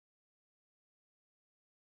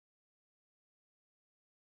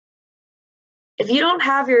If you don't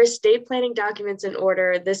have your estate planning documents in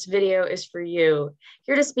order, this video is for you.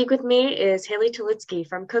 Here to speak with me is Haley Tolitsky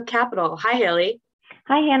from Cook Capital. Hi, Haley.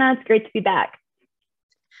 Hi, Hannah. It's great to be back.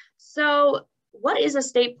 So, what is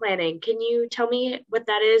estate planning? Can you tell me what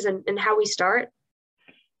that is and how we start?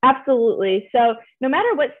 Absolutely. So no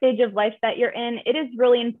matter what stage of life that you're in, it is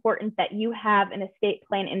really important that you have an estate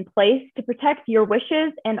plan in place to protect your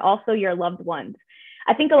wishes and also your loved ones.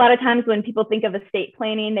 I think a lot of times when people think of estate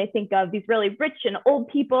planning, they think of these really rich and old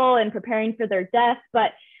people and preparing for their death,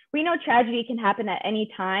 but we know tragedy can happen at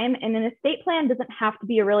any time, and an estate plan doesn't have to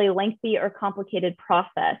be a really lengthy or complicated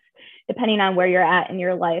process, depending on where you're at in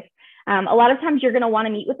your life. A lot of times you're going to want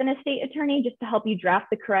to meet with an estate attorney just to help you draft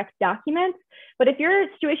the correct documents. But if your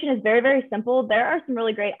situation is very, very simple, there are some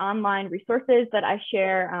really great online resources that I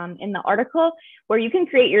share in the article where you can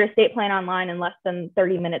create your estate plan online in less than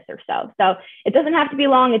 30 minutes or so. So it doesn't have to be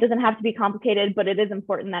long, it doesn't have to be complicated, but it is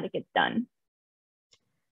important that it gets done.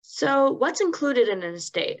 So what's included in an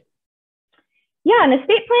estate? Yeah, an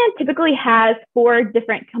estate plan typically has 4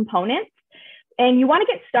 different components. And you want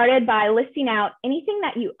to get started by listing out anything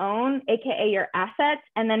that you own, AKA your assets,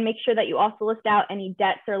 and then make sure that you also list out any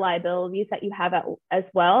debts or liabilities that you have as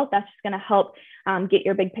well. That's just going to help get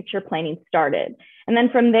your big picture planning started. And then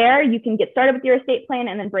from there, you can get started with your estate plan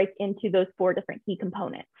and then break into those 4 different key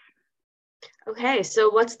components. Okay, so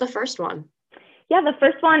what's the first one? Yeah, the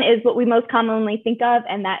first one is what we most commonly think of,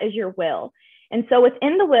 and that is your will. And so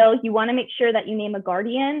within the will, you want to make sure that you name a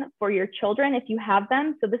guardian for your children if you have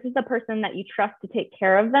them. So this is the person that you trust to take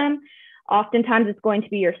care of them. Oftentimes it's going to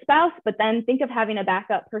be your spouse, but then think of having a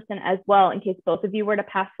backup person as well in case both of you were to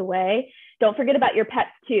pass away. Don't forget about your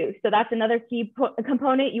pets too. So that's another key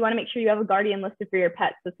component. You want to make sure you have a guardian listed for your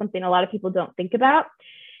pets. That's something a lot of people don't think about.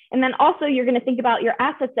 And then also you're going to think about your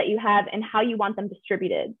assets that you have and how you want them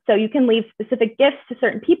distributed. So you can leave specific gifts to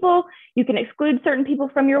certain people. You can exclude certain people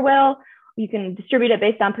from your will. You can distribute it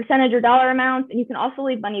based on percentage or dollar amounts, and you can also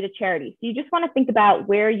leave money to charity. So you just want to think about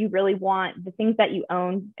where you really want the things that you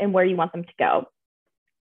own and where you want them to go.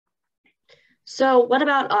 So what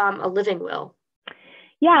about a living will?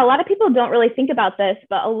 Yeah, a lot of people don't really think about this,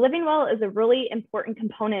 but a living will is a really important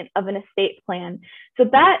component of an estate plan. So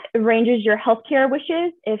that arranges your healthcare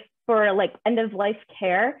wishes if for like end of life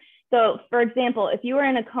care. So for example, if you were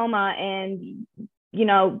in a coma and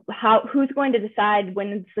who's going to decide when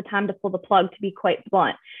it's the time to pull the plug, to be quite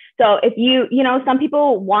blunt. So if some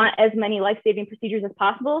people want as many life-saving procedures as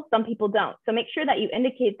possible, some people don't. So make sure that you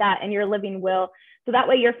indicate that in your living will, so that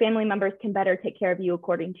way your family members can better take care of you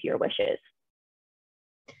according to your wishes.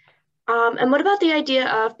 And what about the idea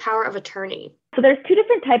of power of attorney? So there's 2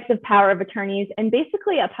 different types of power of attorneys. And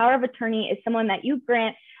basically a power of attorney is someone that you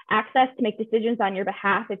grant access to make decisions on your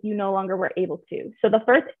behalf if you no longer were able to. So the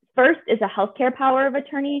first is a healthcare power of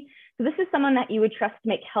attorney. So this is someone that you would trust to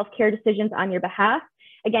make healthcare decisions on your behalf.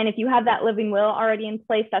 Again, if you have that living will already in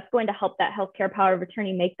place, that's going to help that healthcare power of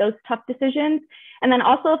attorney make those tough decisions. And then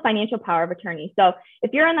also a financial power of attorney. So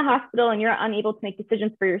if you're in the hospital and you're unable to make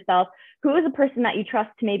decisions for yourself, who is a person that you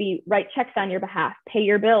trust to maybe write checks on your behalf, pay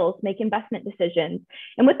your bills, make investment decisions?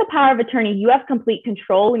 And with the power of attorney, you have complete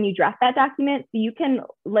control when you draft that document. So you can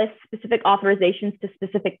list specific authorizations to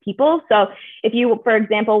specific people. So if you, for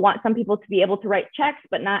example, want some people to be able to write checks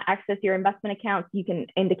but not access your investment accounts, you can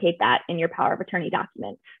indicate that in your power of attorney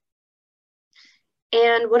document.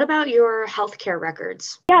 And what about your healthcare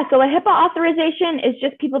records? Yeah, so a HIPAA authorization is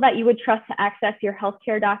just people that you would trust to access your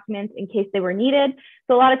healthcare documents in case they were needed.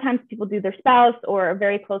 So a lot of times people do their spouse or a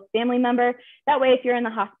very close family member. That way, if you're in the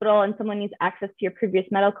hospital and someone needs access to your previous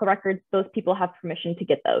medical records, those people have permission to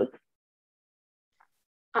get those.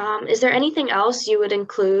 Is there anything else you would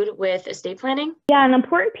include with estate planning? Yeah, an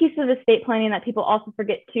important piece of estate planning that people also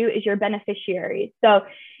forget too is your beneficiaries. So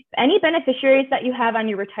any beneficiaries that you have on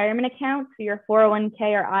your retirement accounts, so your 401k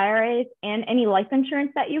or IRAs, and any life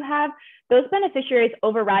insurance that you have, those beneficiaries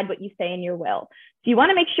override what you say in your will. So you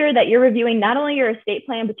want to make sure that you're reviewing not only your estate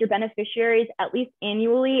plan, but your beneficiaries at least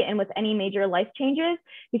annually and with any major life changes,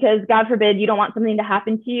 because God forbid you don't want something to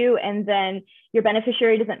happen to you and then your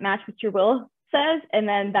beneficiary doesn't match what your will says, and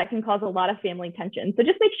then that can cause a lot of family tension. So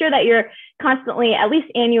just make sure that you're constantly, at least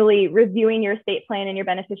annually, reviewing your estate plan and your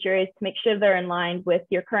beneficiaries to make sure they're in line with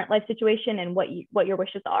your current life situation and what your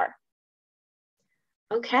wishes are.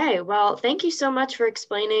 Okay, well, thank you so much for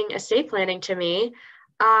explaining estate planning to me.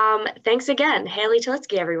 Thanks again, Haley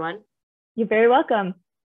Tolitsky, everyone. You're very welcome.